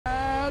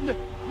And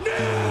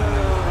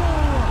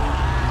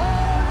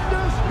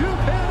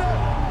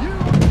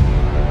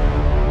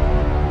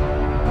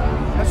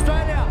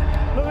Australia,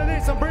 look at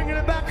this, I'm bringing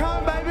it back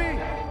home, baby.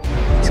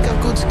 He's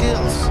got good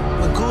skills,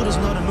 but good is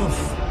not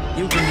enough.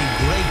 You can be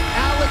great.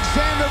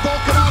 Alexander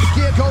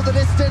Volkanovski go the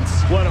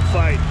distance. What a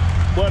fight.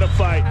 What a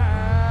fight.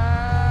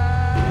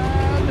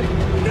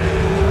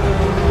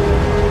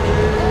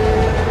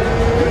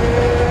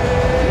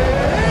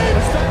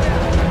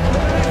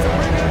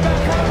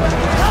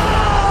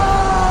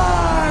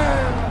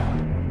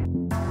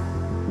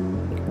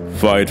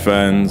 Fight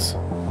fans,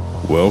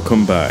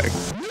 welcome back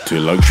to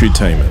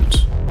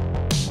Luxurytainment.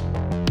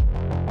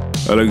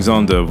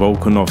 Alexander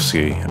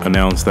Volkanovski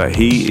announced that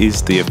he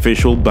is the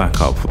official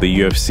backup for the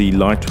UFC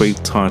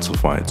lightweight title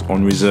fight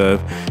on reserve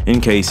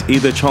in case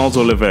either Charles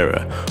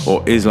Oliveira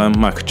or Islam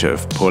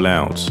Makhachev pull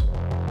out.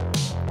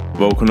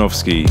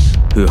 Volkanovski,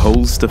 who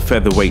holds the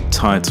featherweight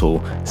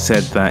title,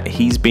 said that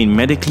he's been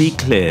medically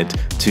cleared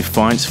to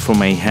fight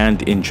from a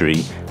hand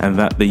injury and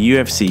that the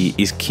UFC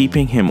is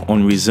keeping him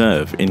on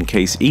reserve in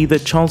case either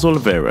Charles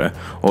Oliveira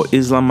or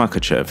Islam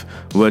Makhachev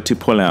were to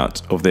pull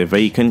out of their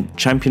vacant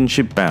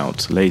championship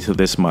bout later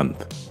this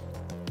month.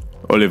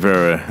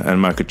 Oliveira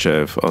and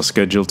Makhachev are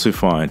scheduled to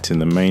fight in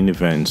the main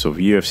events of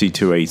UFC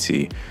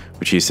 280,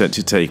 which is set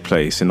to take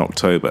place in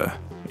October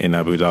in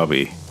Abu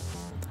Dhabi.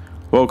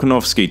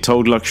 Volkanovski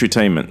told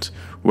Luxurytainment,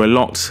 "We're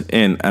locked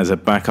in as a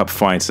backup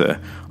fighter.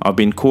 I've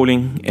been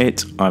calling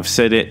it, I've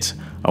said it,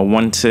 I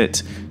want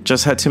it,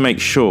 just had to make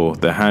sure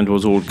the hand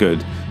was all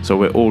good, so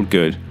we're all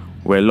good.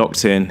 We're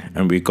locked in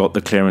and we got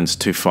the clearance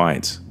to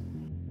fight."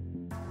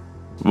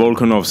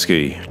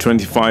 Volkanovski,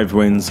 25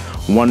 wins,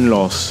 1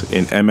 loss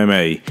in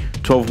MMA,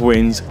 12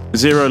 wins,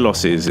 0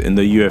 losses in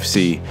the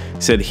UFC,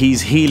 said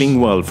he's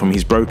healing well from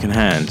his broken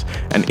hand,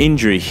 an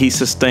injury he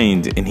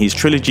sustained in his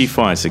trilogy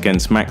fight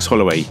against Max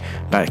Holloway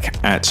back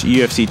at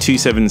UFC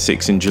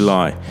 276 in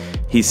July.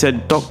 He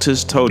said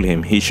doctors told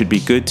him he should be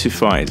good to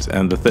fight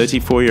and the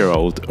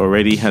 34-year-old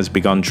already has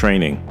begun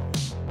training.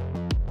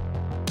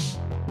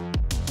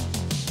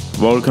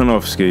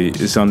 Volkanovski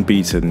is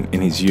unbeaten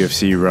in his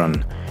UFC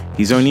run.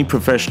 His only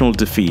professional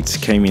defeat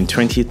came in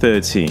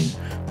 2013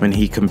 when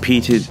he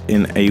competed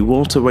in a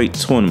welterweight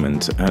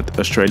tournament at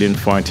Australian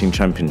Fighting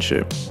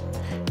Championship.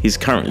 He's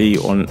currently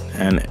on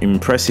an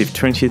impressive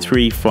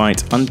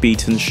 23-fight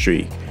unbeaten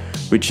streak,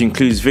 which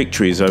includes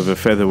victories over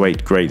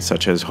featherweight greats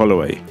such as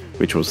Holloway,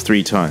 which was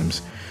 3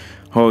 times,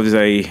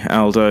 Jose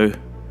Aldo,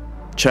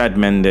 Chad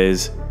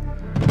Mendes,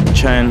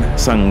 Chan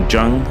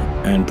Sung-jung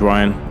and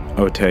Brian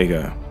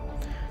Ortega.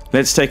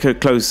 Let's take a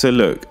closer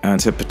look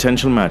at a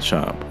potential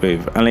matchup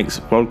with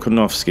Alex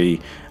Volkanovski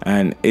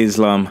and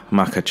Islam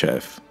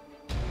Makhachev.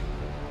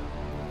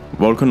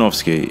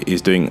 Volkanovski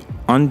is doing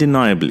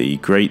undeniably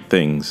great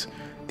things.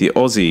 The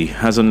Aussie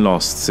hasn't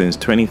lost since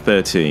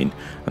 2013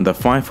 and the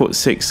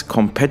 5'6"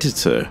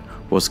 competitor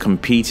was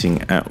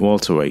competing at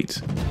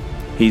welterweight.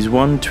 He's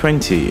won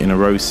 20 in a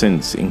row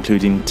since,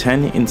 including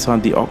 10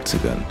 inside the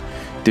octagon,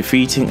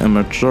 defeating a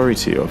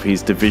majority of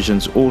his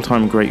division's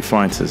all-time great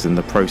fighters in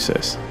the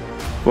process.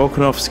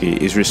 Volkanovski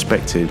is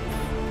respected,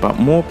 but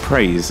more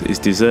praise is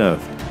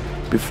deserved.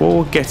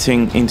 Before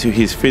getting into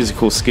his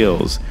physical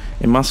skills,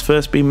 it must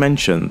first be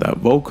mentioned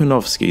that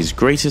Volkanovski's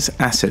greatest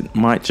asset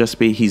might just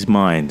be his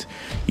mind.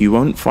 You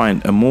won't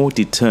find a more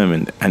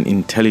determined and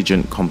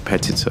intelligent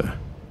competitor.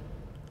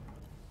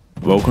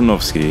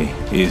 Volkanovski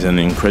is an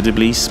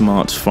incredibly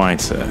smart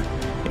fighter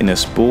in a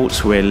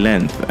sport where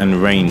length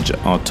and range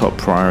are top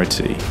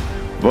priority.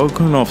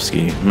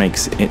 Volkanovski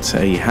makes it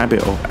a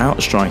habit of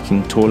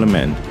outstriking taller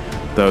men,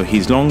 though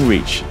his long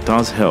reach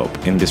does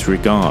help in this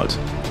regard.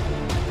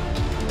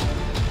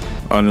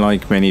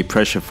 Unlike many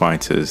pressure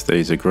fighters, there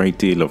is a great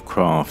deal of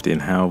craft in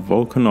how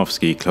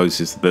Volkanovski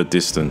closes the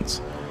distance.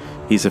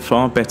 He's a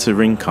far better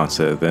ring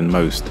cutter than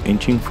most,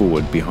 inching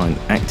forward behind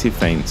active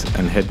feints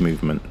and head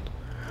movement.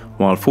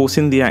 While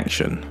forcing the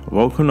action,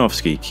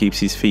 Volkanovski keeps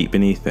his feet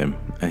beneath him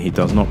and he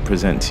does not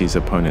present his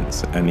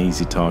opponents an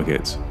easy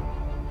target.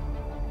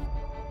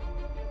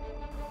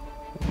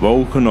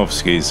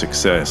 Volkanovski's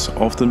success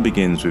often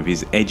begins with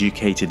his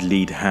educated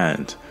lead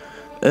hand.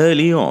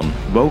 Early on,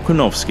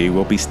 Volkanovski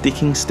will be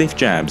sticking stiff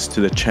jabs to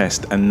the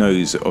chest and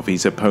nose of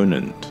his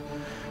opponent.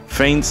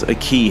 Feints are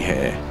key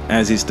here,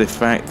 as is the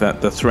fact that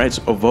the threat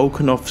of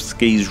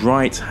Volkanovski's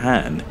right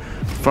hand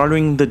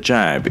following the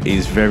jab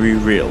is very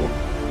real.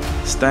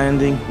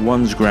 Standing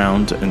one's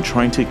ground and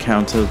trying to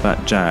counter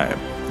that jab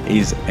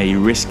is a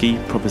risky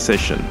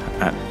proposition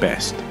at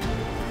best.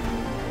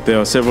 There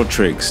are several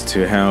tricks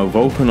to how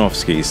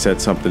Volkanovski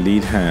sets up the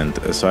lead hand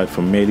aside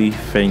from merely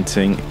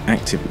feinting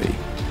actively.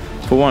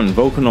 For one,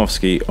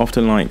 Volkanovski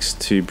often likes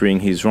to bring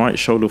his right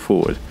shoulder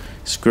forward,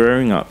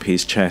 squaring up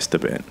his chest a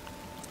bit.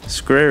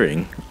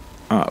 Squaring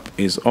up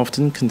is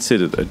often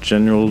considered a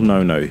general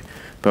no-no,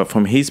 but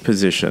from his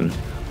position,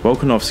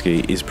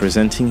 Volkanovski is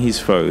presenting his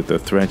foe the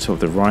threat of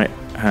the right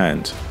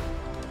hand.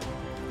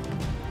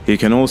 He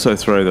can also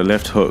throw the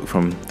left hook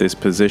from this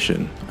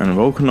position, and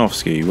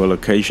Volkanovski will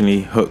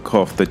occasionally hook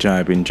off the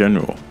jab in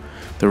general.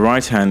 The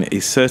right hand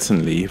is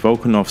certainly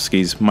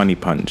Volkanovski's money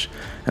punch,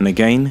 and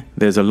again,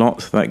 there's a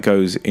lot that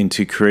goes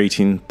into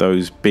creating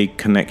those big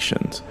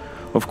connections.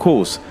 Of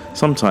course,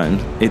 sometimes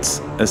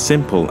it's as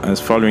simple as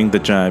following the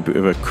jab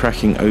with a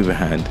cracking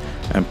overhand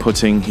and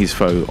putting his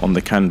foe on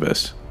the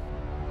canvas.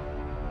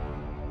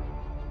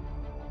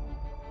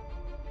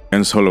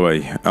 Against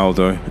Holloway,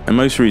 Aldo, and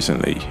most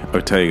recently,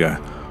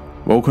 Ortega,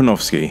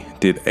 Volkanovski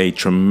did a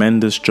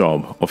tremendous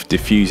job of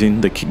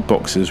defusing the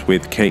kickboxers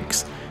with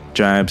kicks,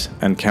 jabs,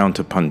 and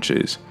counter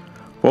punches.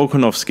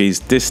 Volkanovski's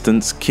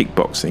distance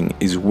kickboxing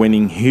is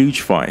winning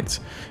huge fights.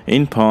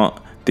 In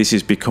part, this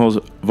is because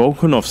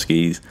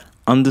Volkanovski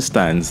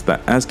understands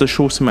that as the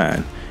shorter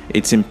man,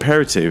 it's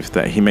imperative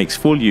that he makes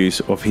full use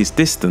of his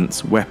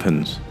distance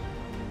weapons.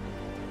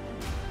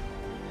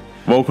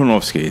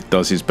 Volkanovski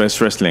does his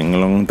best wrestling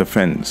along the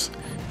fence.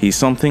 He's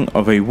something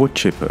of a wood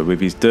chipper with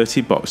his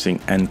dirty boxing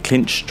and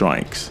clinch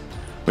strikes,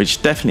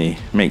 which definitely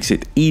makes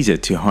it easier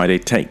to hide a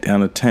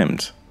takedown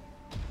attempt.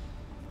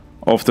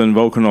 Often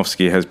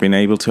Volkanovski has been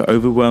able to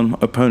overwhelm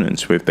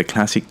opponents with the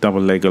classic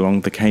double leg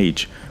along the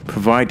cage,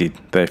 provided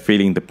they're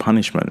feeling the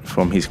punishment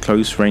from his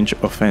close range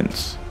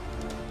offense.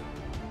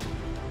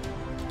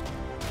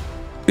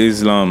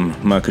 Islam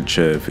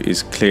Makhachev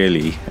is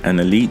clearly an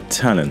elite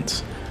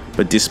talent,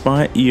 but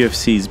despite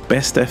UFC's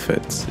best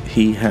efforts,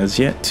 he has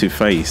yet to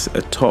face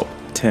a top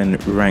 10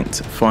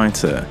 ranked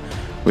fighter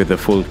with a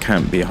full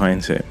camp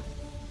behind him.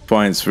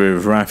 Fights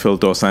with Rafael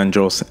dos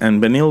Anjos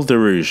and Beneil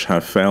Dariush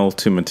have failed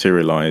to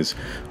materialize,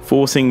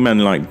 forcing men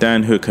like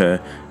Dan Hooker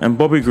and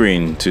Bobby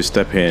Green to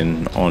step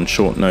in on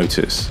short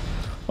notice.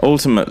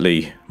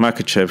 Ultimately,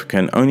 Makhachev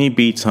can only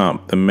beat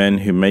up the men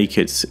who make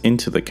it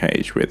into the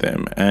cage with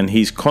him, and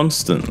he's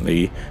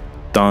constantly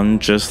done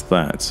just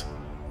that.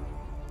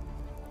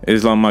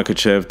 Islam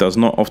Makhachev does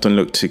not often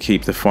look to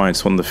keep the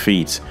fights on the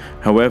feet.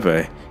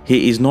 However,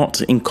 he is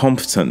not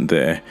incompetent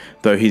there,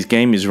 though his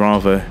game is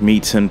rather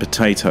meat and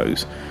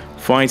potatoes.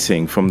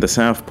 Fighting from the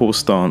southpaw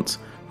stance,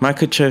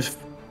 Makhachev's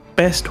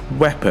best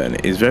weapon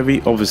is very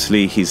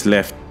obviously his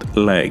left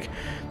leg.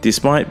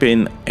 Despite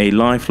being a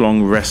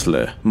lifelong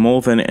wrestler,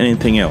 more than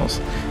anything else,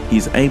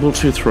 he's able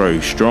to throw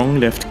strong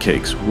left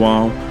kicks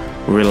while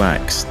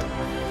relaxed,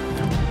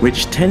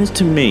 which tends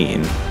to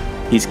mean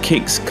his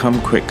kicks come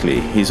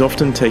quickly. He's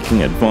often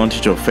taking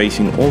advantage of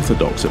facing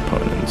orthodox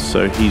opponents,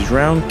 so his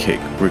round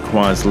kick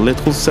requires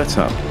little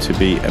setup to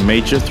be a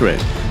major threat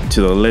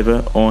to the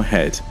liver or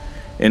head.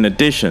 In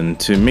addition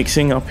to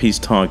mixing up his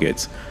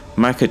targets,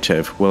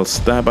 Makhachev will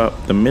stab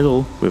up the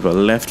middle with a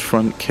left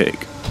front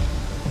kick.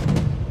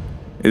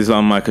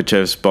 Islam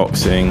Makhachev's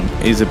boxing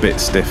is a bit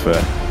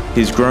stiffer.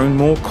 He's grown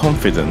more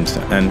confident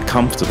and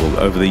comfortable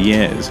over the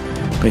years,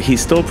 but he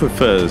still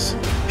prefers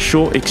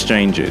short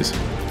exchanges.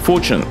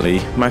 Fortunately,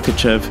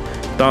 Makhachev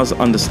does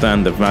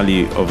understand the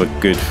value of a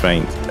good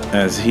feint,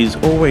 as he's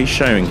always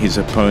showing his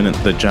opponent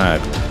the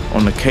jab.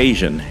 On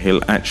occasion,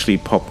 he'll actually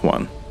pop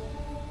one.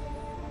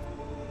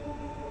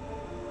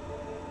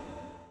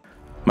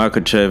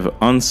 Makhachev,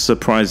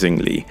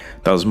 unsurprisingly,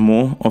 does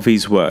more of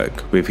his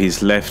work with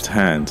his left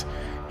hand.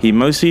 He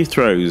mostly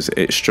throws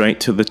it straight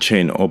to the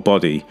chin or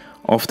body,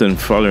 often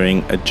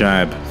following a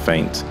jab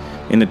feint.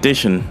 In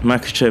addition,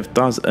 Makhachev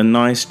does a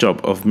nice job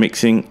of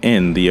mixing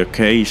in the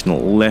occasional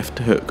left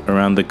hook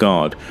around the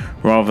guard,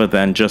 rather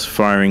than just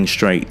firing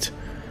straight.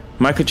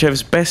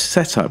 Makhachev's best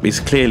setup is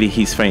clearly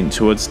his feint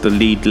towards the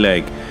lead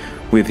leg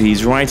with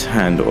his right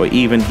hand or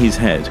even his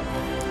head.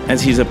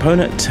 As his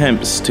opponent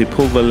attempts to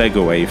pull the leg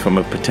away from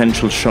a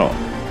potential shot,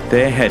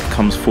 their head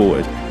comes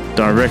forward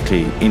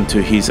directly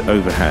into his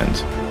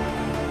overhand.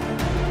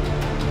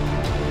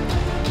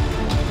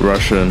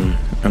 Russian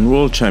and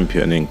world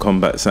champion in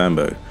combat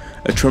sambo,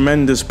 a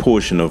tremendous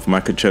portion of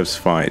Makhachev's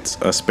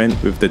fights are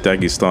spent with the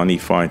Dagestani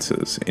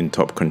fighters in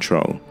top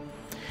control.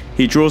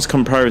 He draws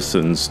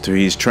comparisons to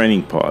his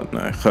training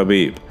partner,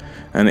 Khabib,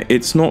 and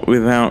it's not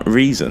without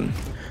reason.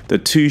 The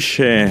two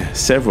share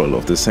several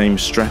of the same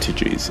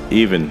strategies,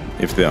 even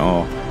if there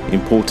are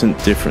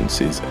important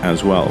differences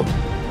as well.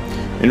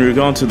 In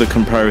regard to the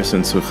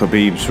comparison to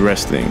Khabib's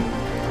wrestling,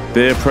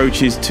 their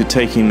approaches to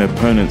taking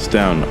opponents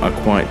down are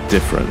quite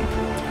different.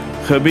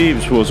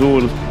 Khabib's was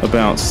all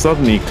about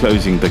suddenly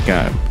closing the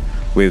gap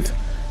with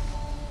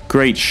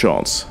great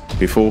shots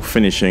before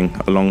finishing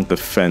along the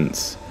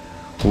fence,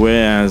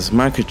 whereas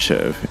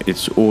Makhachev,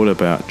 it's all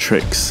about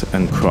tricks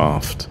and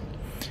craft.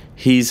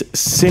 He's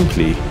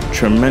simply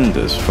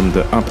tremendous from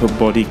the upper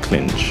body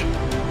clinch.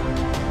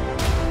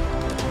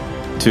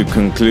 To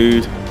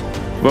conclude,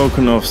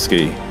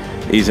 Volkanovski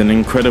is an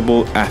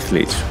incredible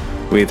athlete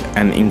with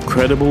an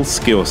incredible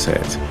skill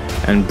set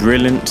and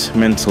brilliant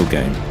mental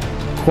game.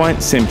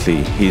 Quite simply,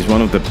 he's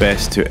one of the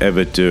best to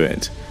ever do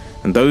it,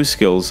 and those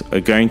skills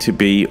are going to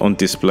be on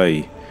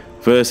display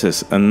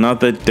versus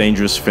another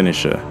dangerous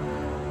finisher.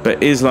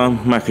 But Islam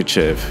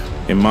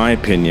Makhachev, in my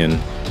opinion,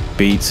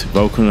 beats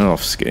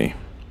Volkanovski.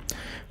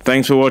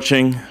 Thanks for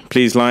watching.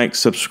 Please like,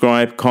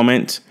 subscribe,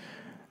 comment,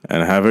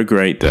 and have a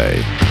great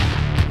day.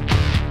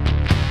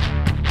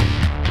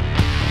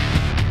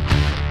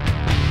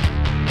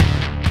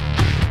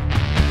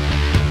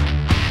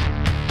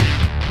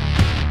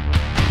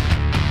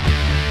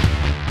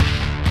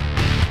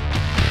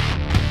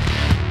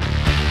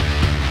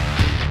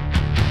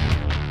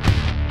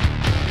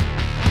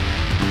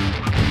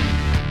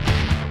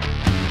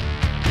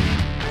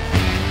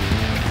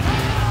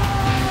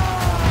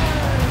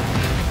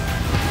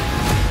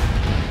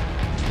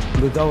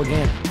 we go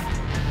again.